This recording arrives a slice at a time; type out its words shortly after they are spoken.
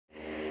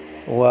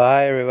Well,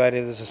 hi everybody,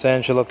 this is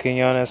Angelo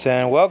Quinones,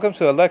 and welcome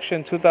to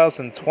election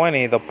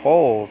 2020, the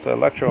polls, the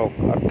electoral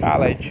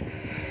college.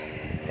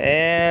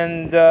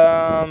 And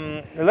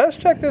let's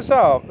check this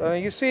out.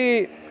 You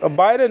see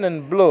Biden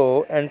in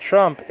blue and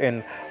Trump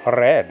in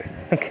red.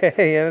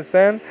 Okay, you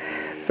understand?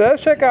 So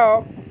let's check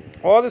out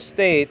all the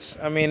states.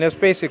 I mean, it's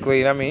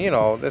basically,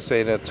 let's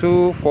say the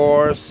 2,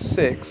 4,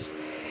 6,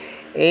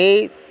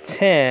 8,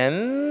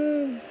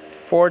 10,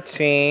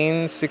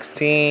 14,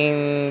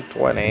 16,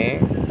 20.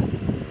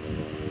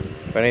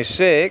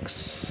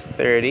 26,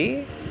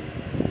 30,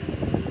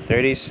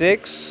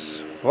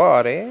 36,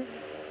 40,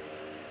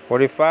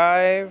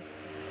 45,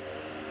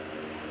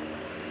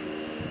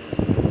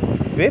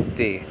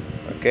 50.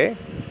 Okay,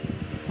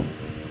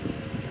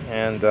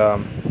 and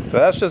so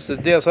that's just the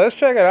deal. So let's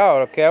check it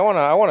out. Okay, I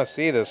wanna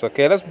see this.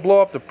 Okay, let's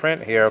blow up the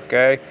print here.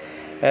 Okay,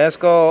 and let's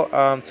go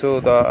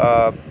to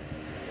the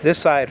this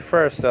side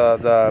first.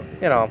 Where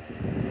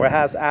it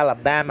has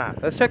Alabama.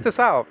 Let's check this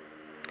out.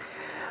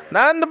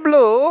 Now in the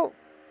blue,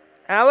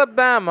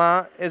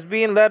 Alabama is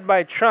being led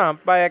by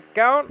Trump by a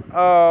count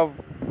of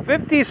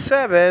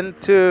 57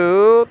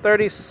 to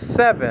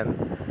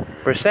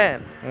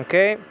 37%.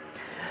 Okay.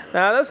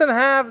 Now it doesn't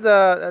have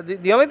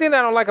the only thing that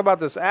I don't like about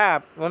this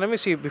app. Well, let me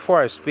see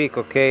before I speak.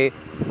 Okay.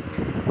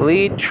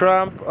 Lead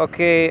Trump.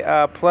 Okay.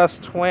 Plus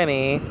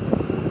 20. All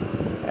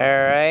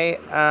right.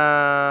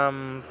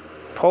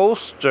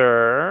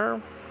 Poster.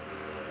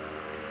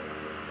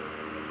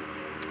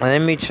 And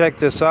let me check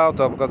this out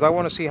though, because I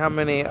want to see how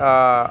many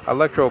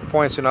electoral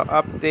points.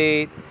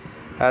 Update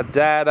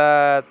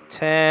data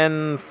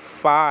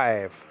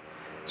 10-5.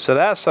 So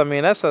that's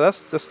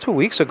 2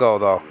 weeks ago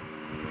though.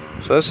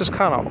 So this is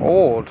kind of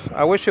old.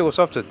 I wish it was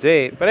up to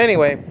date. But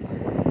anyway,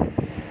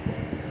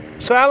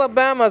 so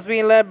Alabama is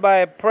being led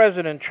by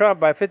President Trump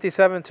by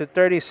 57 to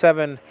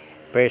 37%.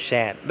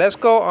 Let's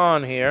go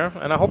on here,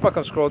 and I hope I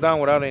can scroll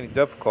down without any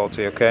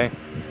difficulty. Okay.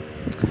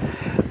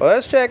 Well,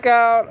 let's check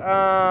out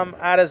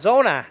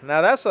Arizona.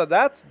 Now that's.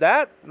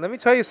 Let me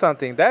tell you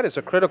something. That is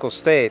a critical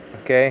state.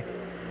 Okay.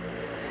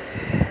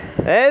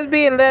 It's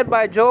being led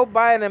by Joe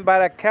Biden by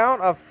the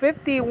count of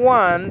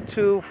 51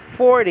 to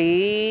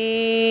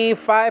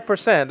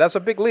 45%. That's a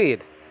big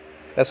lead.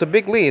 That's a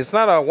big lead. It's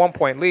not a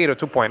 1-point lead or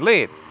 2-point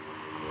lead.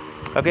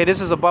 Okay, this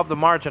is above the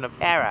margin of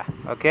error.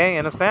 Okay, you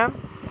understand?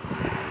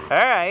 All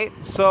right.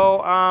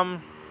 So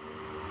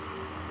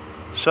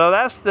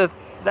that's the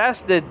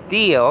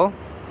deal.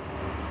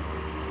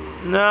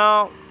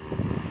 Now,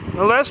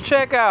 let's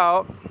check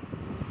out,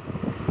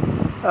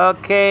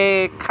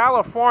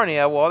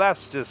 California. Well,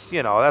 that's just,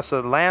 that's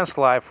a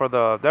landslide for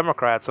the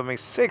Democrats.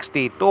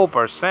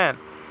 62%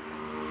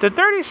 to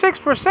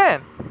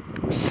 36%.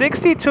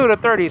 62 to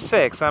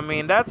 36.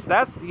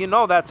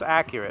 That's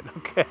accurate.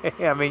 Okay.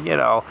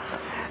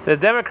 The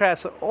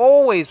Democrats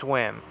always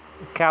win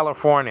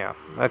California.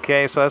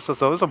 Okay. So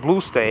it's a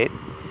blue state.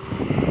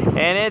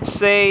 And it's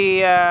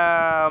a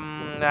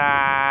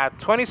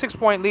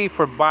 26-point lead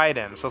for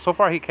Biden. So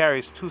far he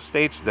carries 2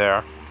 states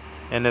there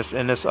in this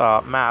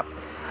map.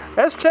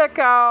 Let's check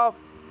out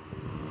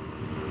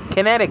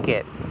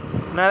Connecticut.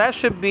 Now that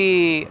should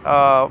be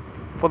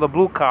for the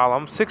blue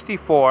column,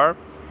 64.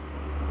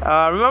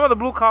 Remember, the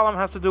blue column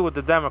has to do with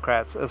the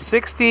Democrats.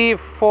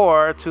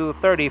 64 to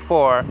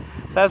 34. So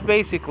that's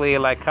basically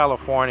like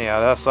California.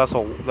 That's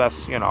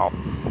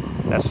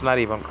not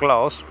even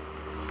close.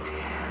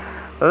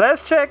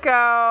 Let's check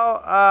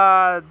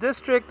out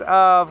District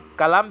of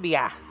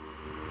Columbia.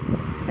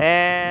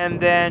 And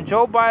then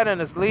Joe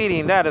Biden is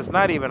leading. That is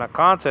not even a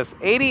contest.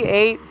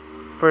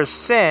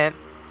 88%.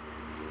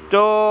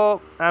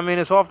 Though,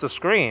 it's off the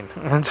screen.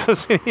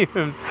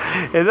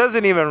 It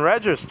doesn't even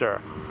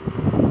register.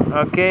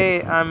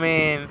 Okay,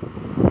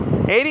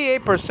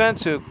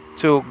 88%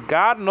 to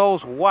God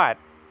knows what.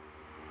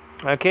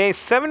 Okay,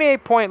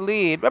 78-point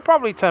lead. But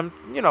probably 10.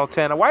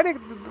 10. Why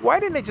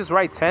didn't they just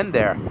write 10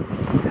 there?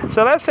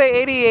 So let's say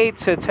 88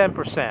 to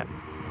 10%.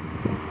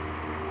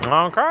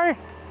 Okay.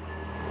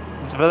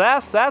 So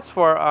that's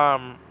for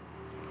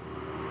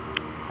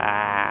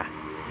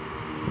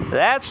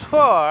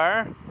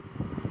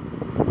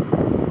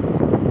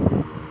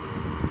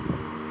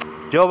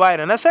Joe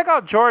Biden. Let's check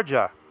out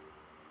Georgia.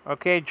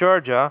 Okay,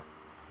 Georgia.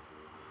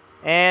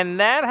 And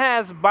that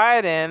has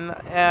Biden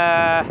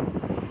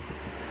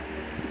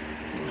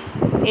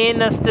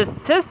in a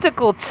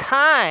statistical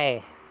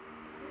tie.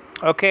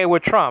 Okay,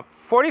 with Trump.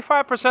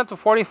 45% to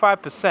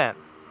 45%.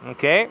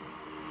 Okay.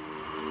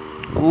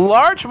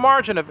 Large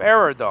margin of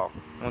error, though.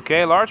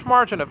 Okay, large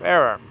margin of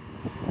error.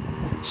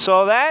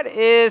 So that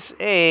is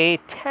a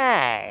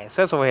tie. It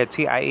says over here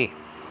TIE.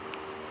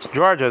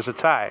 Georgia is a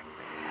tie.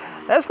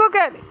 Let's look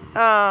at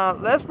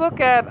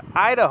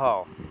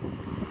Idaho.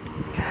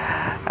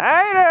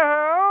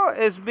 Idaho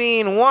is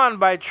being won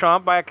by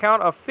Trump by a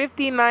count of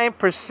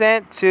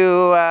 59%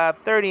 to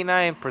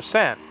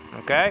 39%.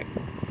 Okay,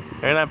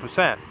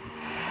 39%.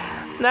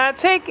 Now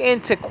take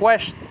it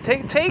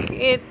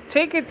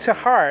to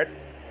heart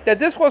that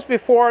this was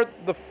before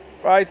the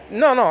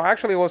No,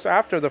 actually it was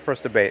after the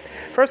first debate.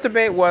 First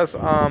debate was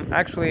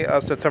actually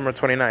September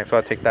 29th, so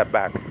I take that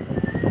back.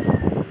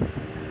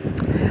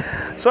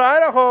 So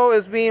Idaho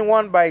is being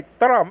won by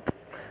Trump.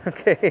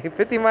 Okay,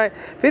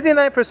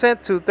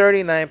 59% to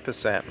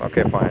 39%.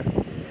 Okay, fine.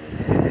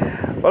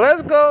 Well,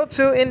 let's go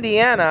to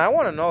Indiana. I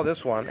want to know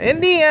this one.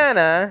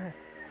 Indiana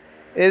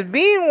is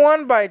being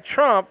won by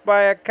Trump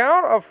by a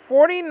count of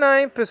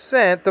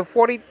 49% to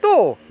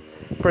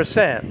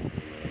 42%.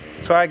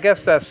 So I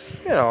guess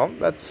that's,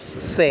 that's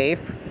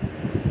safe.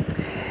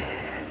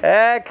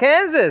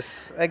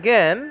 Kansas,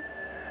 again,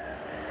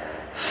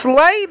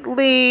 slight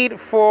lead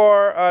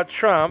for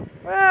Trump.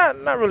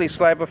 Not really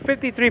slight, but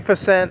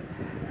 53%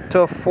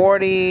 to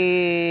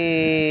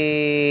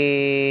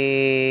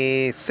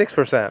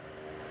 46%.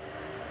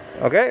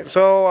 Okay,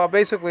 so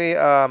basically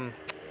a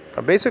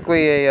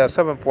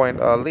 7-point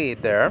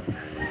lead there.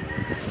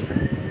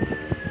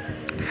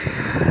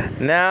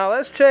 Now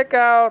let's check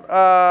out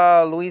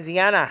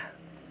Louisiana.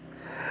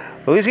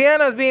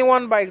 Louisiana is being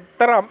won by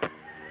Trump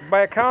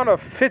by a count of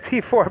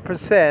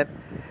 54%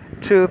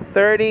 to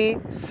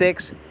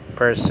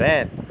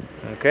 36%.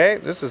 Okay,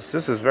 this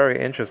is very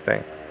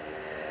interesting.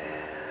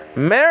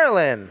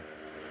 Maryland.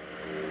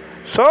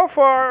 So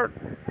far,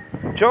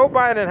 Joe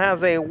Biden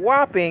has a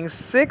whopping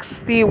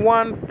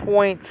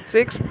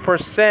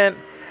 61.6%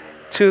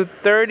 to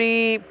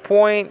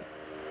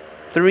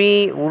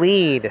 30.3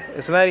 lead.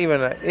 It's not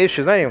even an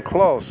issue. It's not even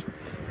close.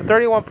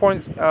 31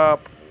 point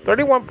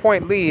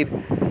lead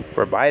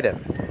for Biden.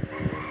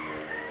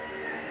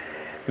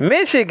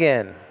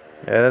 Michigan.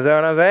 You understand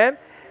what I'm saying?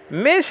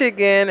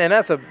 Michigan, and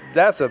that's a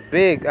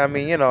big. I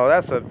mean,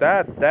 that's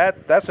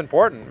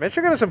important.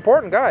 Michigan is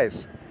important,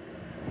 guys.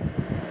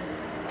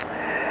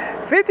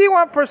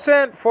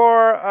 51%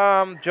 for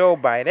Joe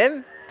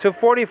Biden to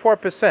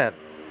 44%.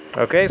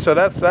 Okay, so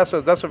that's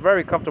a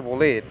very comfortable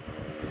lead.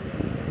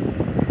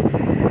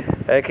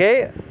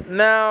 Okay,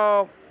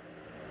 now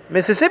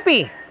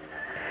Mississippi.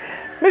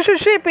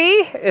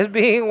 Mississippi is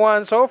being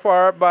won so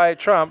far by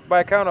Trump by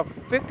a count of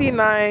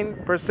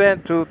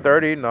 59% to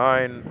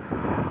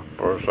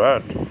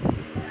 39%.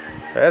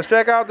 Let's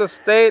check out the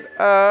state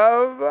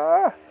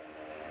of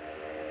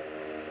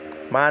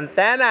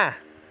Montana.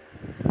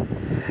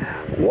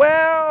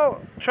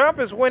 Well, Trump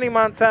is winning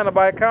Montana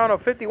by a count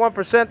of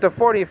 51% to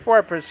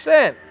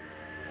 44%.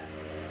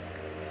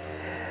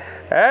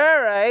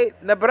 All right,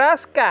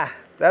 Nebraska.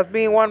 That's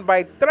being won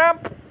by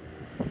Trump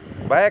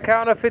by a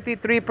count of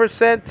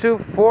 53% to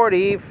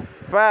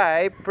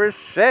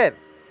 45%.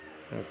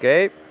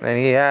 Okay, and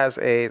he has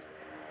a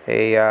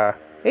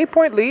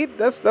 8-point lead.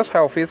 That's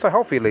healthy. It's a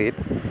healthy lead.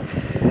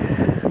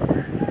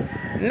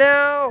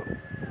 Now,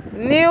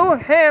 New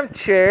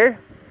Hampshire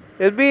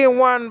is being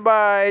won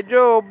by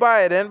Joe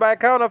Biden by a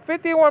count of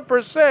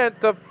 51%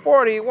 to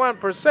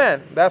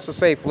 41%. That's a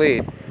safe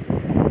lead.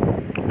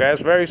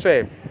 That's very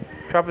safe.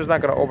 Trump is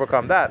not going to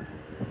overcome that.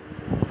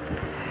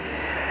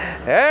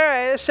 All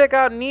right, let's check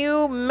out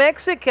New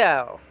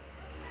Mexico.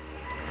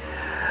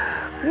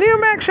 New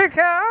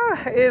Mexico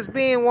is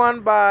being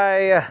won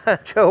by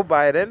Joe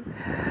Biden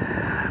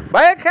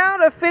by a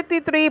count of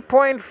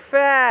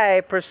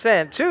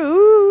 53.5%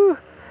 to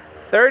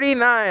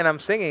 39. I'm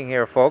singing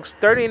here, folks.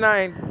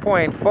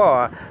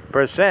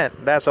 39.4%.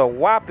 That's a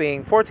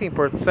whopping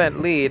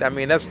 14% lead. I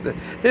mean, that's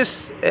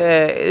this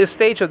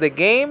stage of the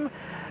game.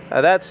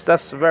 That's a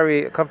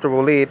very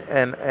comfortable lead,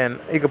 and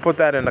you can put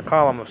that in the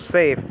column of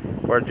safe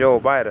for Joe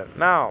Biden.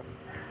 Now,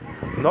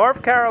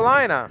 North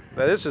Carolina.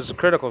 Now, this is a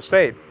critical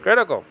state.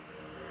 Critical.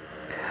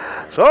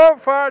 So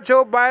far,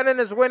 Joe Biden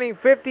is winning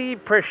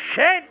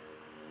 50%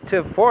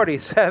 to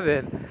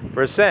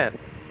 47%.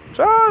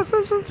 So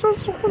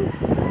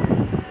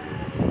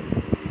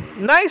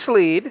nice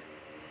lead,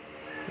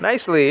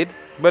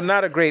 but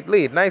not a great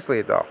lead. Nice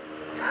lead though.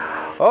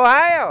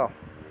 Ohio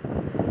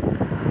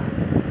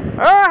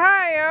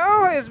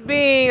is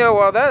being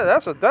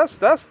that's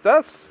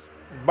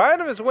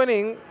Biden is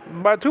winning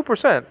by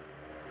 2%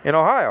 in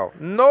Ohio.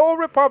 No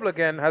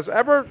Republican has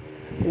ever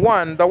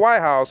won the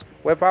White House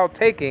without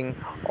taking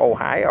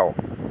Ohio.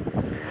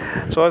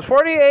 So it's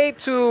 48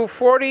 to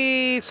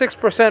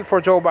 46%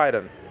 for Joe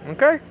Biden.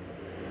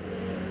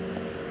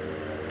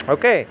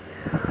 Okay.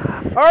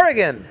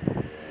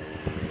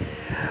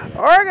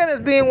 Oregon is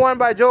being won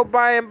by Joe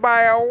Biden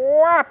by a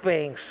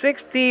whopping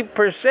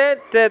 60%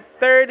 to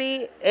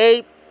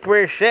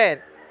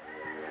 38%.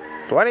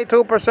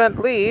 22%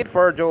 lead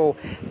for Joe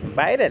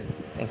Biden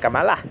and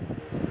Kamala.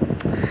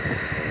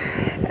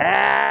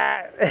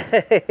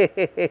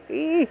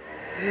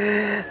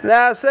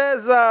 Now it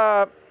says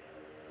over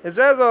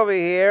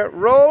here,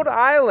 Rhode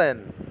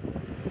Island,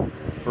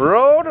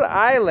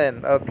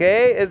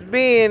 okay, is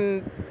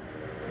being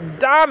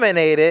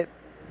dominated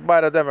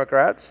by the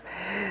Democrats,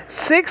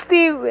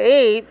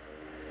 68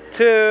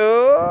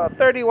 to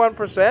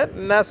 31%,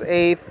 and that's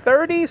a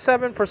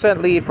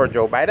 37% lead for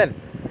Joe Biden.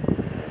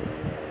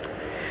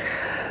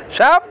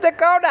 South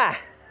Dakota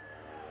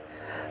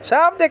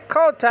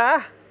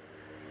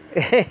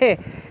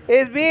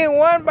is being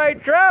won by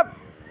Trump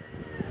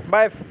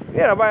by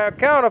a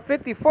count of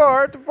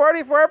 54 to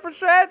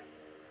 44%.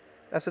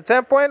 That's a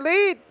 10-point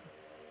lead.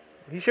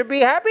 You should be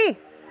happy.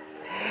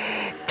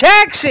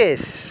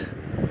 Texas.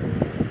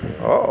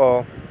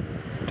 Uh-oh.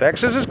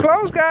 Texas is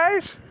close,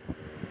 guys.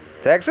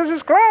 Texas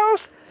is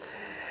close.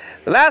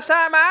 The last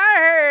time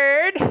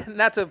I heard,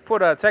 not to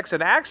put a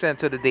Texan accent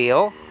to the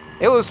deal,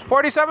 it was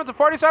 47 to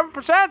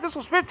 47%. This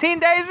was 15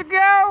 days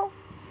ago.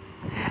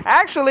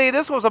 Actually,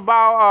 this was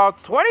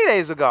about 20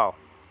 days ago.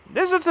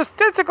 This is a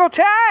statistical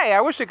chai.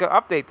 I wish you could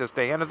update this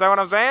thing. You understand what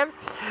I'm saying?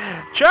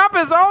 Trump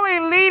is only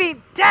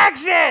leading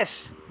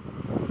Texas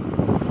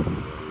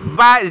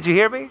by, did you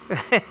hear me?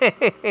 49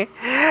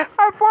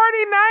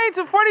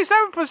 to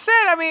 47%.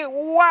 I mean,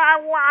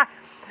 why?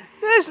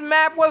 This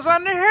map was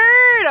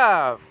unheard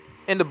of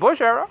in the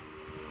Bush era.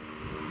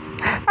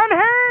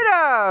 Unheard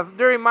of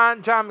during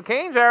John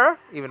McCain's era,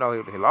 even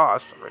though he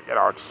lost. He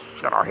lost.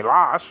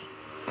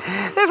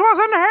 This was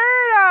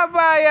unheard of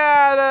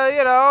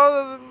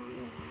by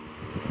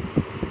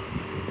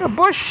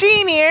Bush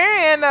Senior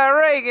and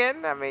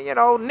Reagan. I mean,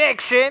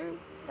 Nixon.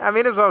 I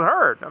mean, it's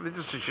unheard. I mean,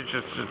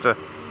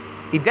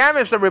 he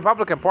damaged the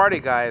Republican Party,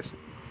 guys.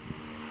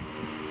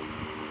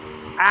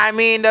 I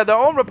mean, the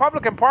old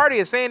Republican Party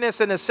is saying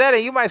this in the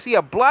Senate. You might see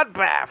a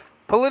bloodbath,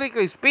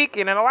 politically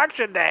speaking, in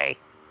Election Day.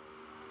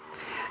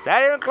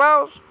 That ain't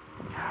close.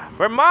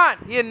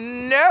 Vermont,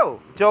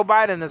 Joe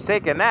Biden has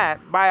taken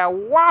that by a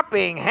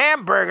whopping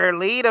hamburger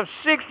lead of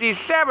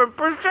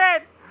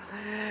 67%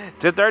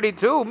 to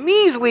 32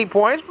 measly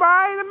points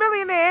by the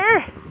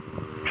millionaire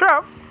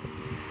Trump.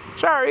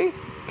 Sorry,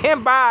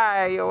 can't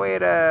buy your way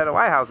to the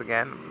White House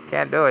again.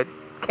 Can't do it.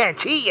 Can't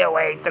cheat your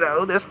way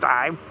through this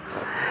time.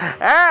 All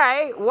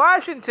right,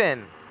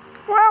 Washington.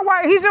 Well,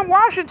 he's in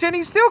Washington.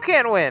 He still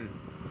can't win.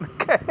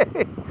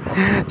 Okay.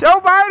 Joe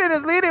Biden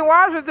is leading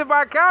Washington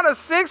by a count of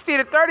 60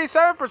 to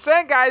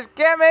 37%, guys.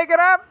 Can't make it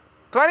up.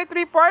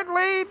 23-point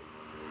lead.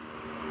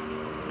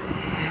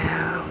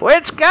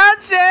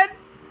 Wisconsin.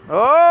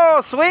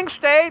 Oh, swing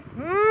state.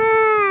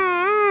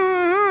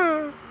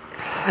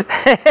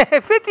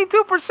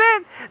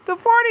 52% to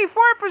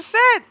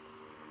 44%.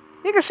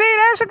 You can see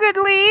that's a good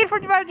lead for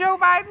Joe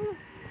Biden.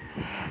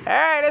 All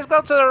right, let's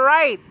go to the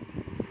right.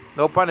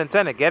 No pun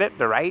intended. Get it?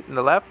 The right and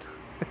the left?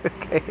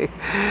 Okay.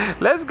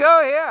 Let's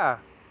go here.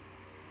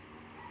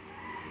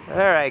 All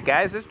right,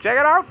 guys. Let's check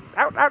it out.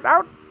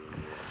 Out.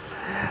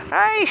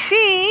 I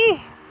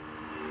see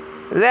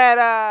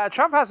that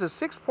Trump has a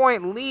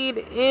 6-point lead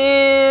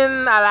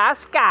in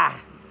Alaska.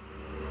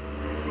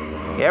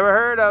 You ever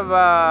heard of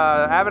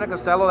Abbott and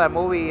Costello, that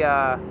movie,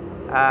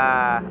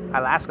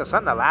 Alaska?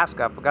 Something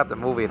Alaska. I forgot the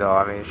movie, though.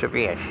 I mean, it should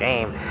be a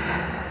shame.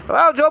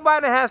 Well, Joe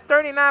Biden has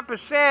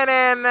 39%,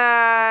 and,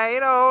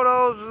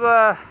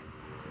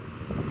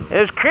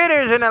 those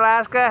critters in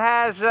Alaska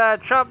has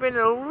Trump in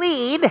the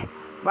lead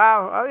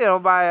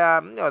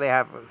by, they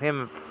have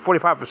him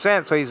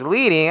 45%, so he's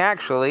leading,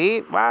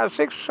 actually, by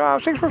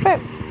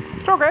 6%.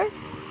 It's okay.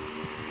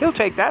 He'll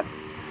take that.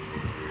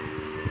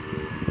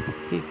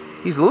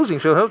 He's losing,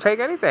 so he'll take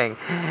anything.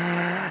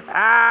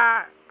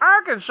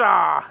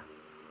 Arkansas.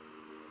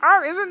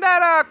 Isn't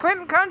that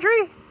Clinton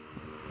country?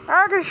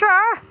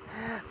 Arkansas?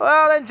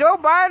 Well, then Joe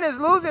Biden is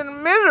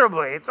losing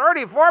miserably. It's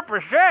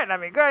 34%. I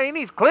mean, God, he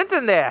needs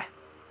Clinton there.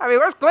 I mean,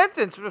 where's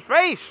Clinton's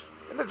face?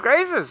 Goodness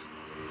gracious.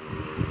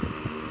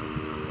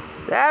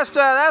 That's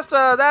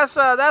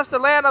the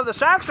land of the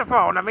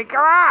saxophone. I mean,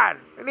 come on.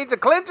 He needs the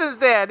Clintons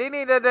there. They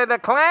need the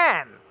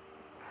Klan.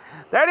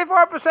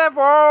 34%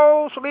 for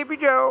old Sleepy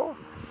Joe.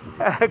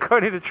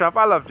 According to Trump,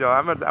 I love Joe.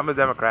 I'm a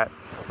Democrat.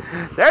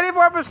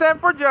 34%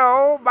 for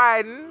Joe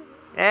Biden,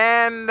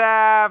 and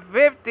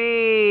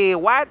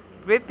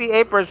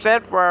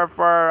 58% for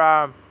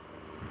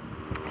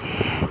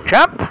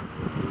Trump.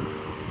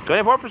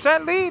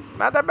 24% lead.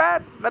 Not that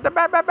bad. Not that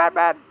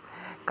bad.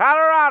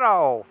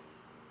 Colorado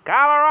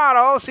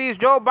sees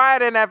Joe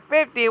Biden at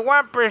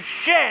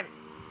 51%.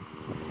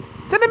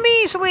 To the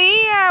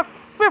measly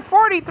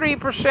 43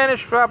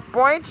 percentage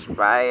points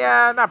by,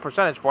 not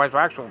percentage points, but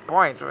actual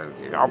points,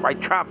 by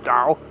Trump,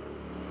 though.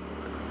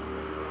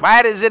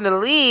 Biden's in the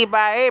lead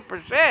by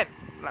 8%.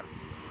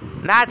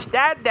 Notch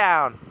that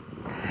down.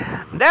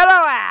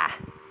 Delaware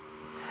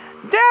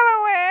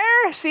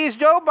sees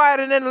Joe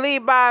Biden in the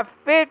lead by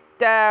 50,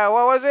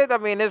 what was it? I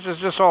mean, this is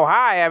just so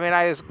high. I mean,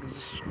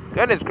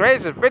 goodness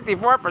gracious,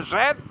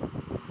 54%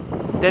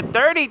 to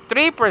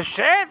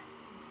 33%?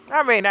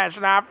 I mean, that's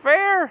not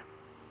fair.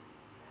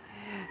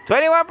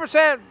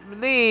 21%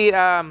 lead,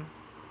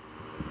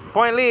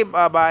 point lead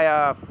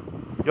by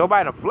Joe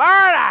Biden of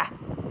Florida.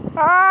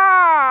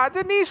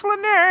 Denise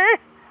Lanier.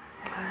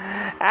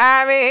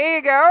 I mean, here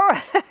you go.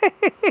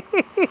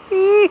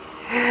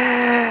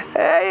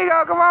 There you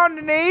go. Come on,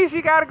 Denise.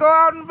 You got to go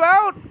out and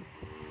vote.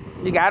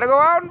 You got to go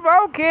out and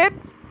vote, kid.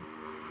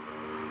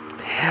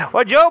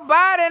 Well, Joe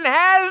Biden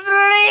has the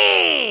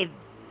lead.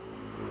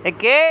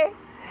 Okay?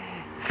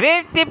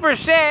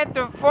 50%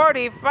 to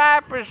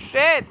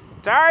 45%.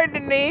 Sorry,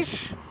 Denise.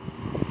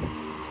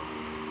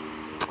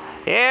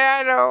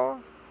 Yeah,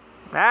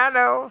 I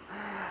know.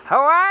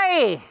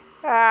 Hawaii.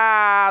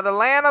 The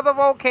land of the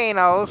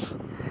volcanoes.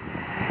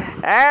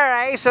 All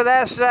right, so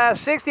that's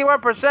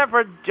 61%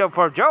 for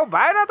Joe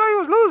Biden. I thought he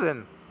was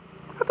losing.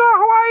 I thought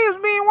Hawaii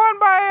was being won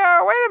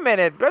by. Wait a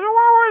minute.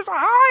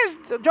 How is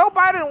Joe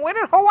Biden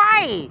winning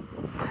Hawaii?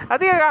 I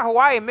think I got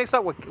Hawaii mixed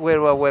up with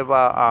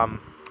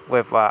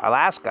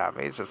Alaska. I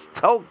mean, it's just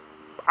so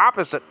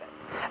opposite.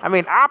 I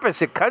mean,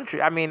 opposite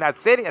country. I mean,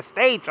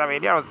 states. I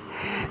mean,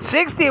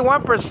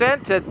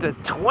 61% to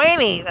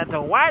 20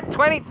 to what?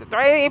 20 to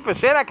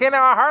 38%. I can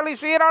hardly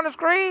see it on the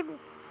screen.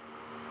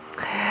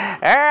 All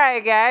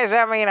right, guys.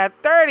 I mean, a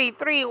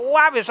 33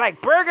 whop is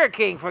like Burger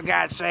King, for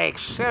God's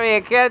sakes. I mean,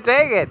 you can't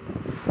take it.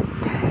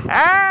 All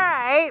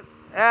right,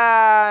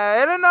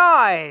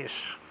 Illinois.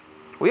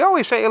 We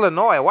always say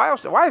Illinois. Why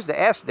is the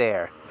S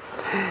there?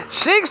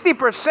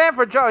 60%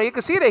 for Joe. You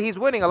can see that he's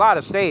winning a lot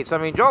of states. I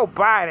mean, Joe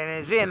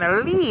Biden is in the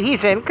lead.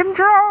 He's in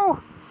control.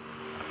 All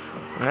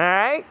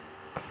right.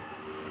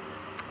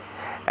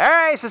 All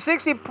right, so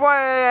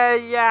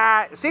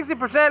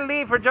 60%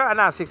 lead for Joe.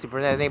 Not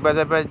 60% lead,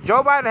 but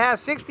Joe Biden has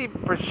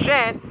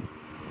 60%.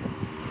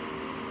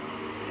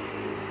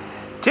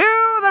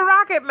 To the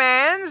Rocket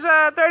Man's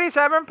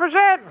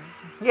 37%.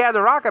 Yeah,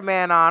 the Rocket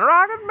Man on.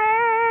 Rocket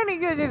Man,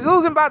 he's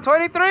losing by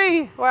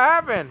 23. What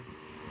happened?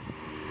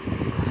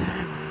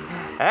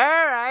 All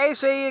right,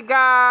 so you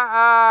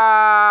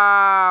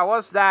got,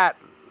 what's that?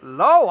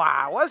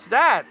 Iowa, what's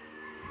that?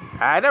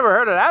 I never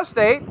heard of that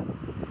state.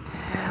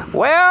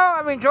 Well,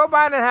 I mean, Joe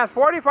Biden has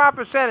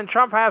 45% and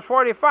Trump has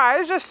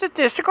 45%. It's a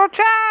statistical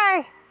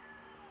tie.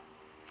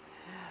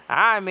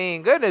 I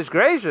mean, goodness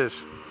gracious.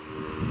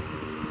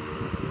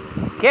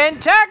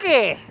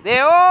 Kentucky, the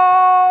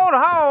old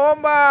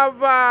home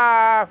of,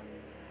 I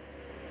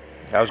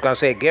was going to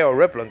say Gail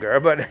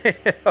Riplinger, but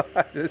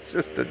it's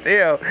just a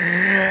deal.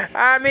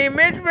 I mean,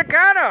 Mitch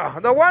McConnell,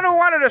 the one who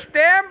wanted to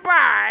stand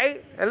by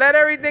and let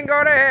everything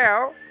go to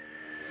hell.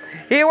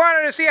 He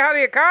wanted to see how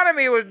the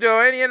economy was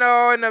doing, in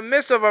the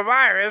midst of a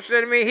virus.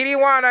 I mean, he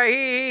didn't want to,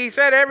 he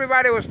said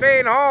everybody was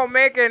staying home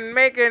making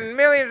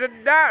millions of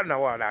dollars.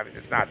 No, well,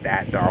 it's not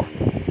that, though.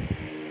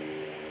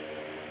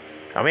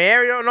 I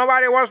mean,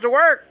 nobody wants to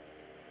work.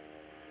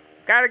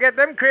 Got to get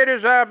them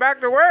critters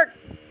back to work.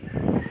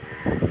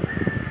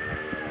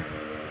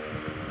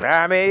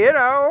 I mean,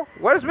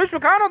 what is Mitch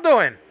McConnell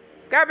doing?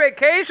 Got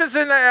vacations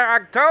in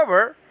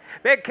October,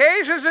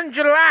 vacations in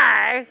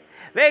July,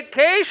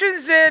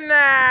 vacations in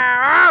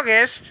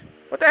August.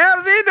 What the hell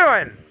is he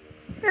doing?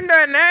 He ain't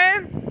doing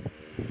nothing.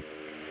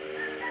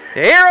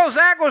 The HEROES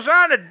Act was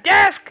on the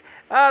desk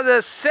of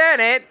the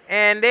Senate,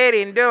 and they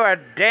didn't do a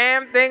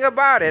damn thing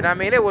about it. I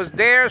mean, it was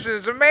there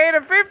since May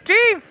the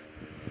 15th.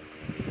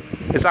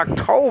 It's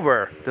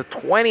October the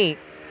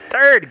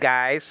 23rd,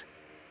 guys.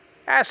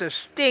 That's a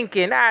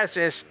stinking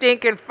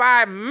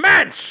 5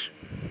 months.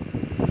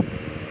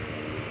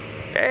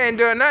 They ain't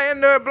doing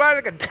nothing to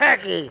bloody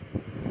Kentucky.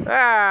 Oh.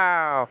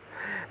 All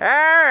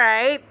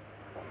right.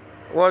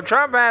 Well,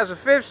 Trump has a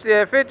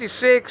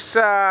 56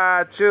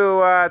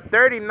 to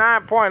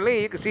 39 point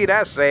lead. You can see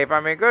that's safe.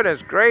 I mean,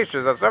 goodness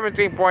gracious, a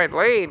 17 point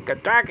lead,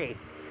 Kentucky.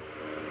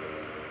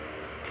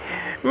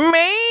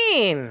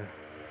 Maine.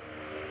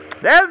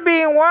 That's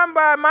being won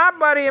by my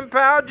buddy and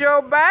pal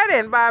Joe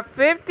Biden by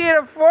 50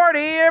 to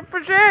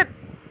 40%.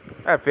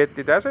 At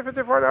 50, that's a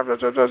 50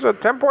 40. That's a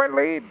 10 point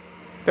lead.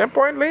 10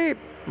 point lead.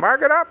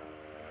 Mark it up.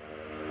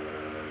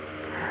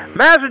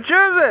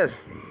 Massachusetts.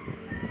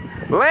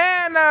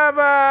 Land of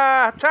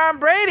Tom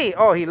Brady.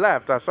 Oh, he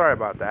left. I'm sorry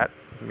about that.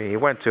 I mean, he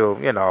went to,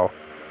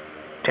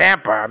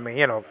 Tampa. I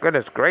mean,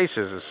 goodness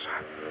gracious.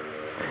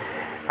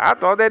 I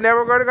thought they never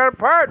were going to go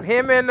apart.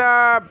 Him and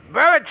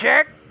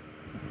Belichick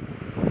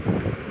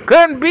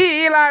couldn't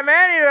beat Eli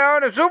Manning, though,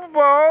 in the Super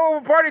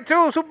Bowl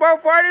 42, Super Bowl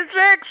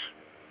 46.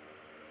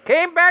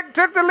 Came back and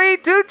took the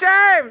lead 2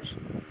 times.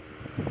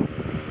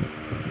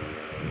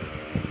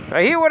 Now,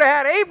 he would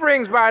have had 8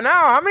 rings by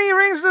now. How many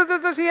rings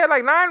does he have?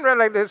 Like 9,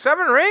 like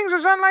 7 rings or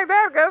something like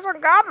that? That's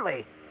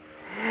ungodly.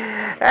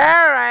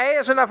 All right,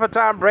 that's enough of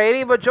Tom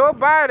Brady. But Joe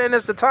Biden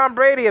is the Tom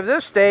Brady of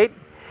this state.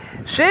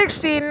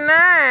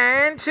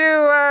 69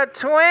 to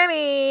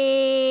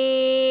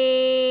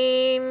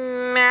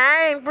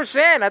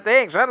 29%, I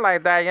think, something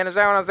like that. You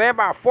understand what I'm saying?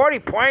 About 40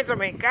 points. I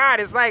mean, God,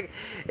 it's like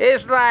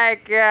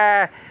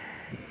the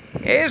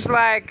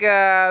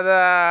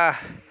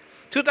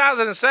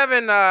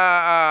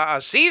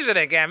 2007 season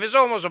again. It's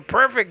almost a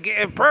perfect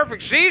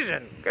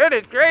season.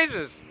 Goodness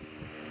gracious.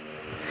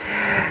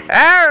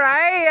 All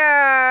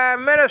right,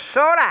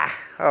 Minnesota.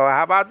 Oh,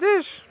 how about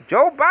this?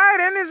 Joe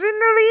Biden is in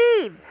the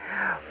lead.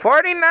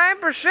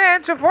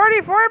 49% to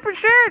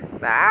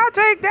 44%. I'll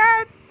take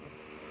that.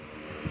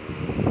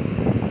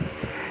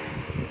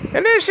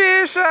 And this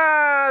is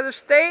the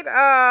state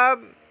of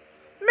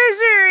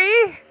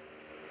Missouri.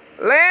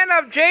 Land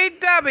of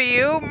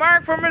JW,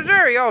 Mark from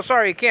Missouri. Oh,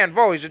 sorry, he can't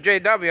vote. He's a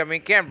JW. I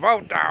mean, can't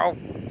vote, though.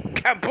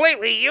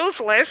 Completely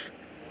useless.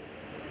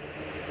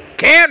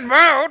 Can't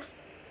vote.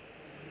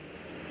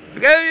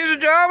 Because he's a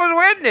Jehovah's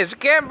Witness. He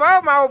can't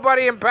vote, my old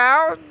buddy and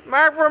pal.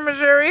 Mark from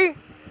Missouri.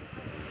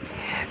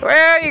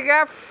 Well, you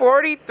got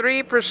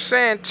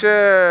 43%.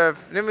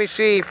 Let me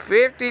see,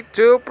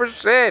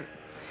 52%.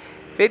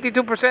 52%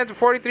 to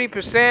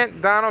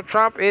 43%. Donald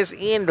Trump is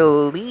in the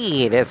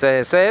lead. It's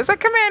a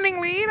commanding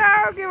lead.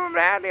 I'll give him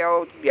that.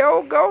 The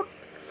old goat.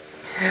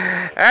 All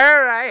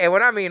right. And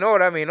when I mean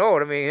old, I mean,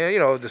 you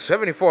know, the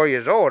 74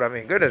 years old. I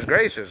mean, goodness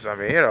gracious. I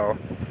mean, you know.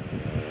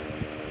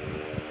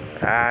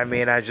 I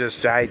mean, now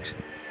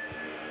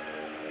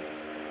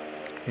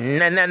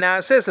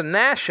it says a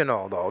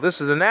national, though.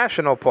 This is a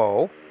national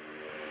poll.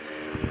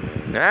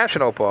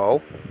 National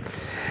poll.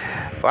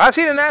 Well, I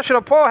see the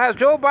national poll has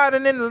Joe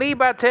Biden in the lead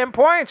by 10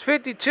 points,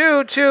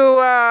 52 to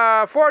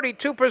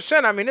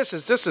 42%. I mean, this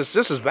is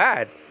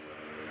bad.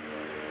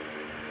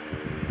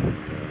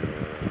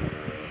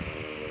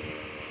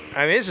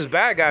 I mean, this is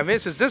bad, guy. I mean,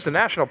 is this a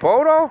national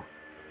poll, though?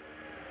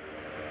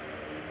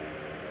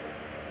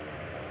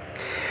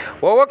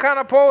 Well, what kind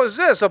of poll is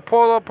this? A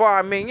poll of,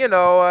 I mean, you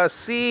know,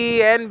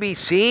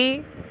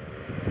 CNBC?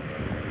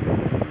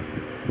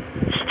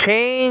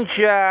 Change,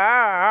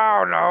 I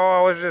don't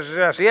know, it was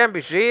just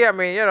CNBC. I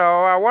mean, you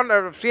know, I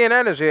wonder if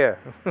CNN is here.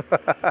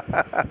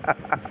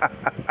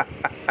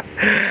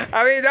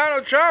 I mean,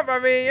 Donald Trump, I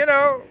mean, you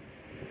know,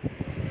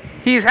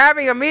 he's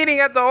having a meeting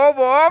at the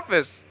Oval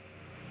Office.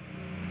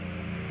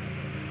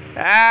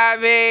 I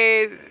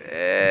mean,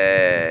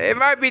 it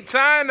might be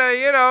time to,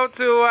 you know,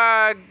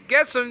 to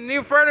get some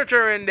new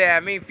furniture in there. I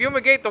mean,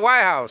 fumigate the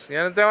White House. You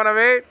understand what I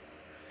mean?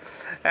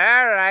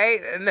 All right,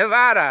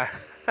 Nevada.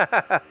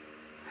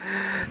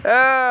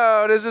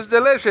 Oh, this is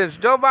delicious.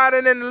 Joe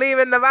Biden in the lead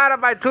in Nevada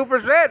by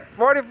 2%,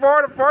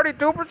 44 to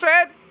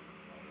 42%.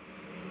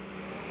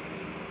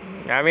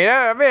 I mean,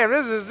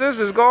 this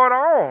is going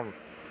on.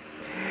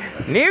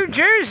 New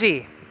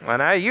Jersey. Well,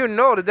 now you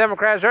know the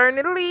Democrats are in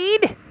the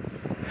lead.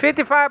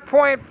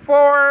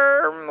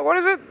 55.4. What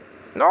is it?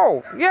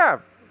 No. Yeah.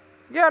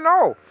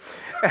 No.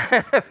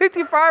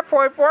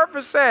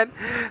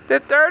 55.4% to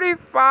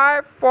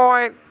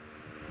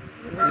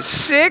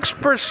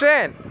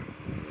 35.6%.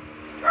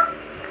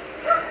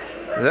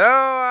 So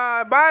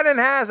Biden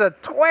has a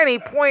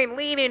 20-point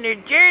lead in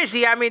New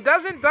Jersey. I mean,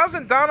 doesn't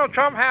Donald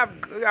Trump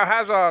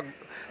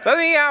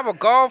doesn't he have a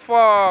golf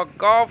what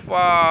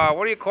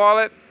do you call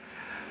it,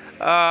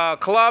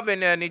 club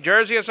in New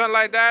Jersey or something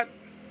like that?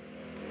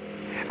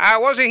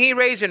 Wasn't he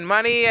raising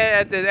money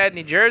at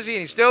New Jersey,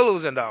 and he's still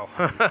losing though?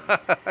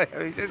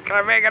 He's just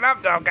kind of making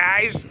up though,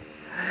 guys.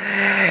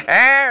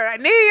 All right,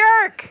 New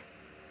York.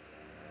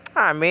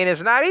 I mean,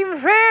 it's not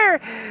even fair.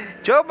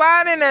 Joe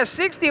Biden has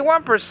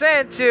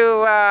 61%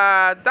 to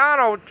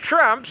Donald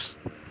Trump's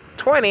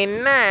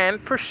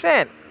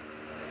 29%.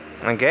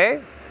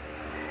 Okay?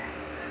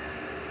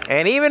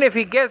 And even if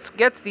he gets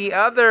the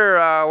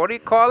other, what do you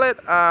call it?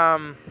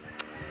 That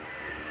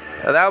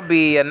would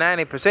be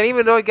 90%.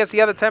 Even though he gets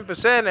the other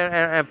 10%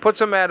 and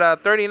puts him at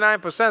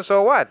 39%,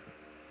 so what?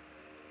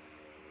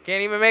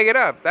 Can't even make it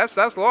up. That's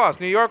lost.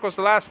 New York was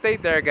the last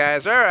state there,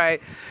 guys. All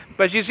right.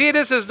 But you see,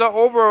 this is the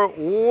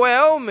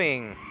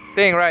overwhelming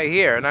thing right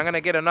here. And I'm going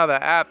to get another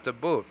app to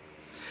boot.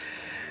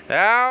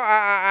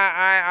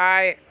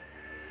 Now,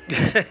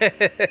 this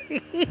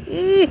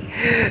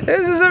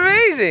is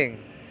amazing.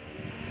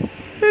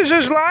 This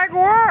is like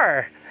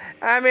war.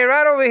 I mean,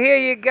 right over here,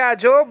 you got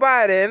Joe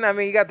Biden. I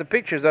mean, you got the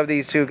pictures of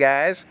these two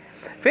guys.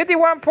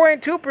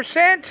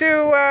 51.2% to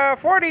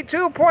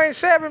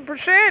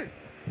 42.7%.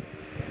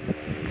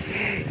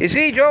 You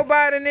see Joe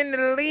Biden in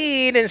the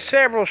lead in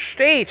several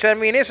states. I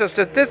mean, it's a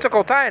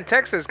statistical tie in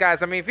Texas,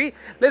 guys. I mean,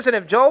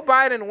 if Joe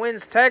Biden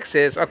wins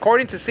Texas,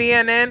 according to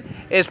CNN,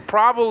 it's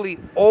probably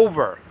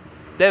over.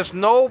 There's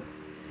no,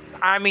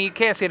 I mean, you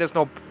can't say there's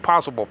no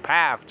possible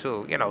path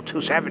to,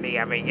 270.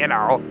 I mean,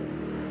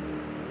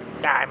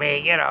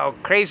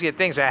 crazier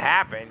things that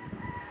happen.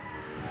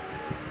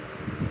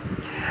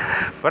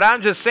 But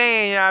I'm just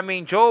saying, I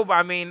mean,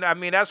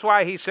 that's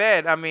why he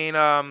said,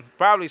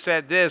 probably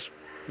said this,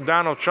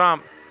 Donald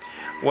Trump,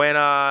 when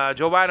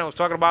Joe Biden was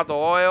talking about the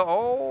oil.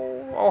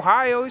 Oh,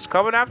 Ohio, he's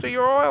coming after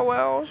your oil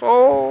wells.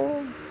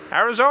 Oh,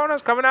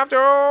 Arizona's coming after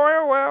your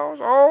oil wells.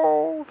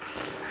 Oh,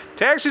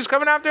 Texas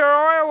coming after your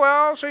oil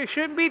wells, so you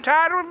shouldn't be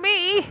tied with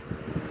me.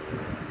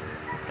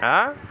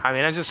 Huh? I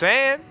mean, I'm just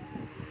saying.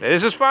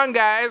 This is fun,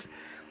 guys.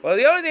 Well,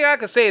 the only thing I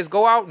can say is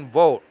go out and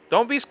vote.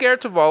 Don't be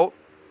scared to vote.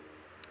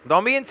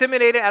 Don't be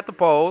intimidated at the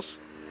polls.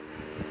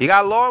 You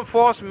got law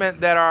enforcement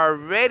that are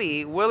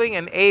ready, willing,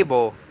 and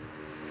able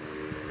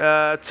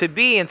to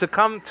be and to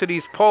come to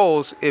these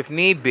polls if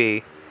need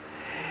be.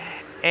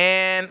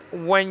 And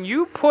when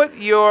you put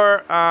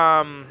your,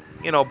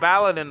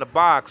 ballot in the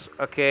box,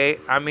 okay,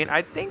 I mean,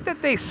 I think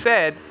that they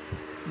said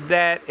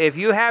that if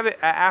you have an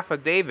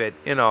affidavit,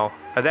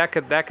 that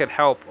could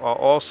help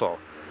also.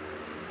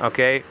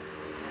 Okay,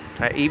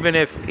 even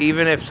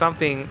if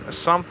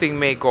something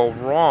may go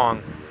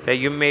wrong, that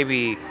you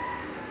maybe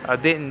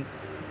didn't,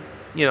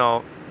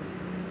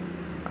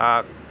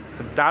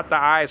 dot the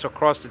I's or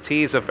cross the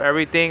T's of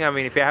everything. I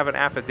mean, if you have an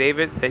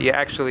affidavit that you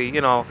actually,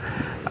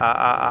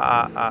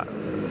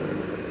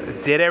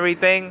 did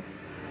everything,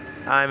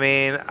 I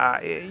mean,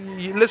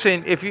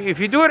 listen. If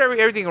you do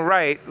everything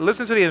right,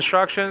 listen to the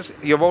instructions.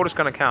 Your vote is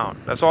going to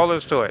count. That's all there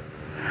is to it.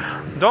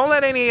 Don't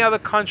let any other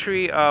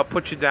country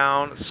put you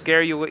down,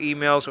 scare you with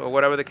emails or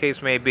whatever the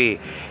case may be.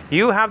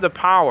 You have the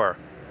power.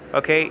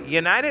 Okay,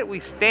 united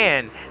we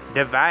stand,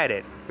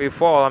 divided we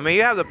fall. I mean,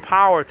 you have the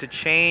power to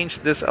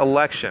change this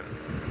election.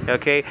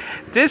 Okay,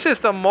 this is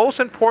the most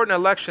important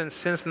election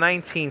since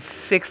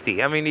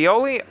 1960. I mean, the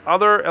only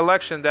other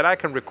election that I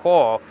can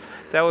recall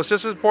that was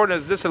just as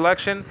important as this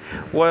election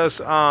was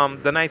the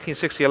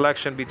 1960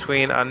 election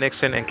between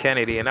Nixon and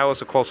Kennedy, and that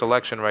was a close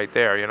election right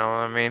there. You know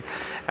what I mean?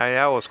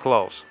 That was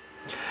close.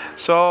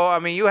 So I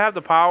mean, you have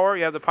the power.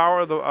 You have the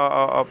power of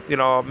the. You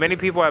know, many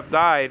people have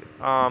died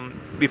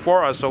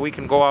before us, so we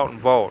can go out and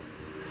vote.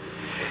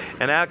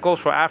 And that goes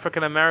for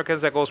African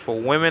Americans, that goes for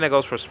women, that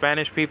goes for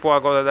Spanish people,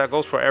 that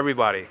goes for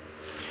everybody.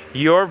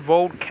 Your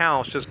vote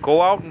counts. Just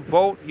go out and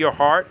vote your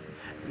heart,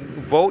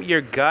 vote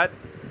your gut.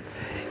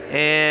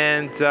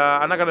 And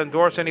I'm not going to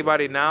endorse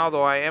anybody now,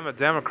 though I am a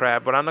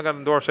Democrat, but I'm not going to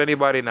endorse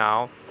anybody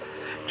now.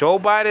 Joe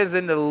Biden's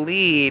in the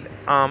lead.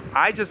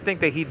 I just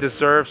think that he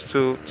deserves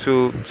to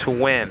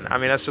win. I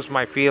mean, that's just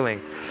my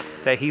feeling.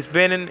 That he's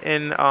been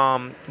in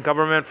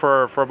government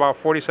for about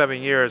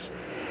 47 years.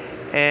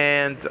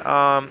 And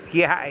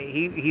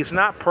he's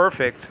not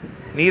perfect,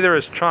 neither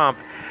is Trump,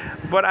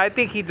 but I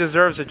think he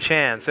deserves a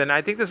chance. And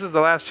I think this is the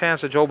last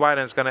chance that Joe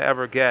Biden is going to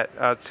ever get.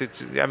 I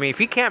mean, if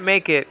he can't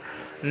make it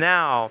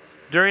now,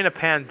 during a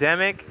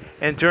pandemic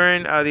and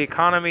during the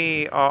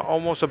economy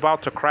almost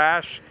about to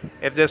crash,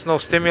 if there's no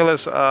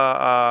stimulus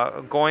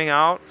going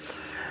out,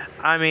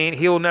 I mean,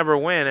 he'll never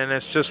win. And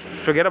it's just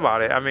forget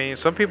about it. I mean,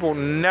 some people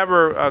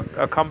never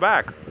come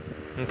back.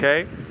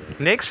 Okay?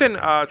 Nixon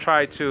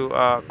tried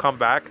to come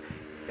back.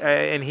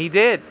 And he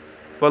did,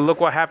 but look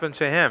what happened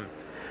to him.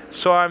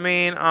 So I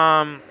mean,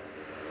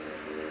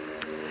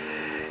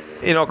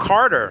 you know,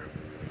 Carter.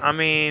 I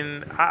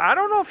mean, I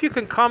don't know if you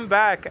can come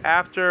back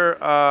after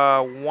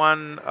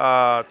one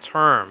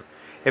term,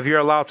 if you're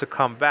allowed to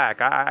come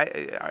back.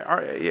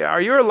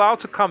 Are you allowed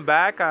to come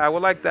back? I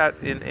would like that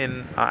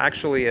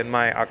actually in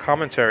my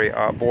commentary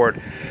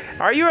board.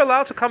 Are you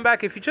allowed to come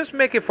back if you just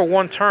make it for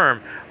one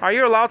term? Are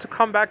you allowed to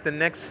come back the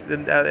next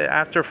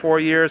after 4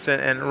 years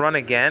and run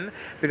again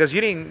because you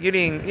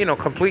didn't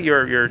complete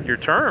your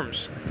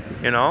terms,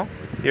 you know,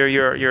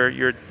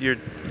 you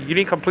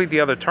didn't complete the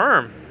other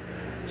term,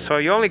 so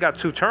you only got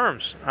 2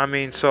 terms. I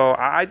mean, so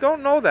I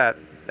don't know that.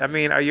 I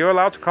mean, are you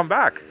allowed to come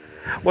back?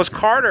 Was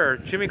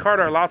Jimmy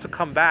Carter, allowed to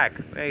come back?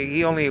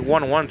 He only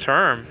won 1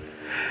 term.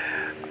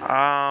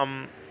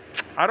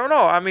 I don't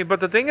know. I mean,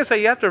 but the thing is that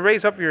you have to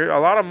raise up a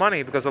lot of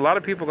money because a lot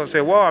of people are going to say,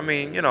 well, I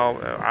mean, you know,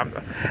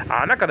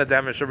 I'm not going to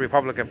damage the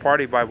Republican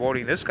Party by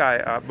voting this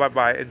guy,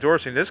 by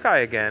endorsing this guy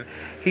again.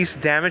 He's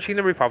damaging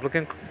the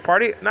Republican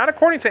Party, not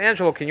according to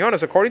Angelo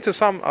Quinones, according to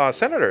some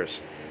senators.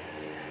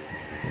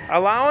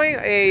 Allowing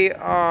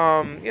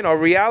a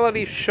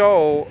reality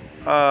show,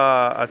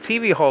 a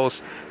TV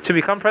host, to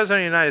become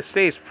president of the United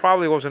States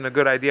probably wasn't a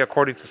good idea,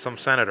 according to some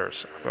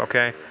senators.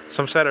 Okay,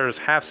 some senators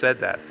have said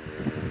that.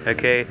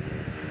 Okay,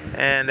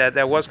 and that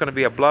there was going to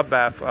be a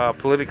bloodbath,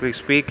 politically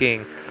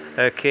speaking.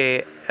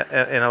 Okay,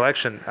 in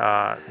election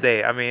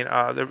day. I mean,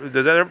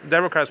 the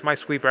Democrats might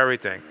sweep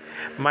everything.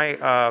 Might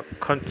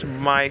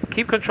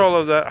keep control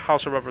of the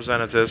House of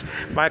Representatives.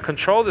 Might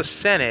control the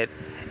Senate.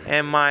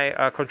 And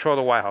my control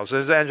the White House.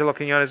 This is Angelo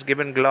Quinones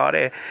giving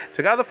glory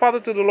to God the Father,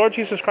 to the Lord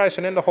Jesus Christ,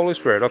 and in the Holy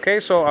Spirit. Okay,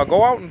 so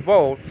go out and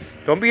vote.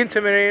 Don't be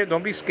intimidated.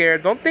 Don't be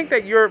scared. Don't think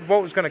that your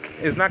vote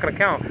is not gonna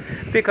count,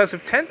 because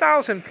if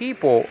 10,000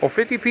 people or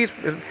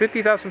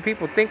 50,000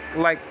 people think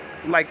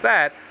like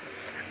that,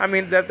 I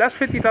mean, that's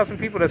 50,000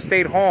 people that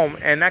stayed home,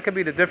 and that could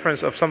be the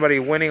difference of somebody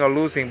winning or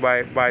losing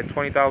by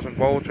 20,000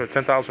 votes or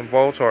 10,000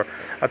 votes or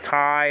a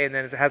tie, and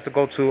then it has to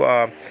go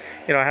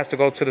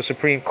to the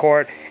Supreme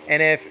Court.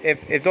 And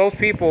if those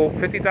people,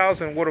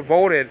 50,000, would have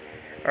voted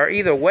or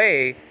either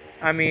way,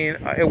 I mean,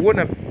 it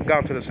wouldn't have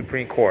gone to the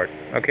Supreme Court.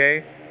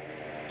 Okay,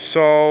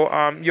 so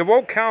your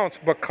vote counts,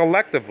 but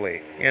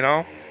collectively, you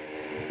know,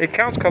 it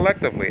counts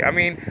collectively. I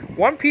mean,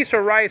 one piece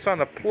of rice on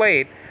the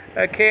plate.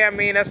 Okay, I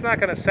mean, that's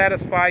not going to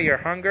satisfy your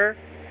hunger,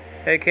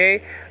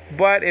 okay?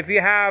 But if you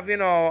have,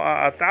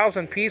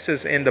 1,000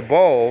 pieces in the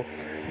bowl,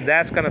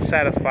 that's going to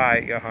satisfy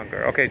your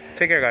hunger. Okay,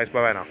 take care, guys.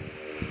 Bye-bye now.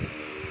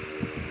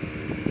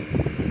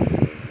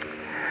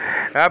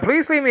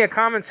 Please leave me a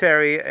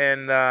commentary,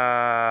 and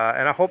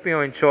I hope you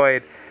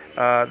enjoyed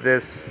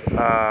this.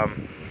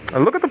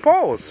 Look at the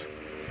polls.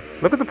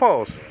 Look at the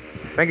polls.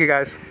 Thank you,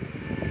 guys.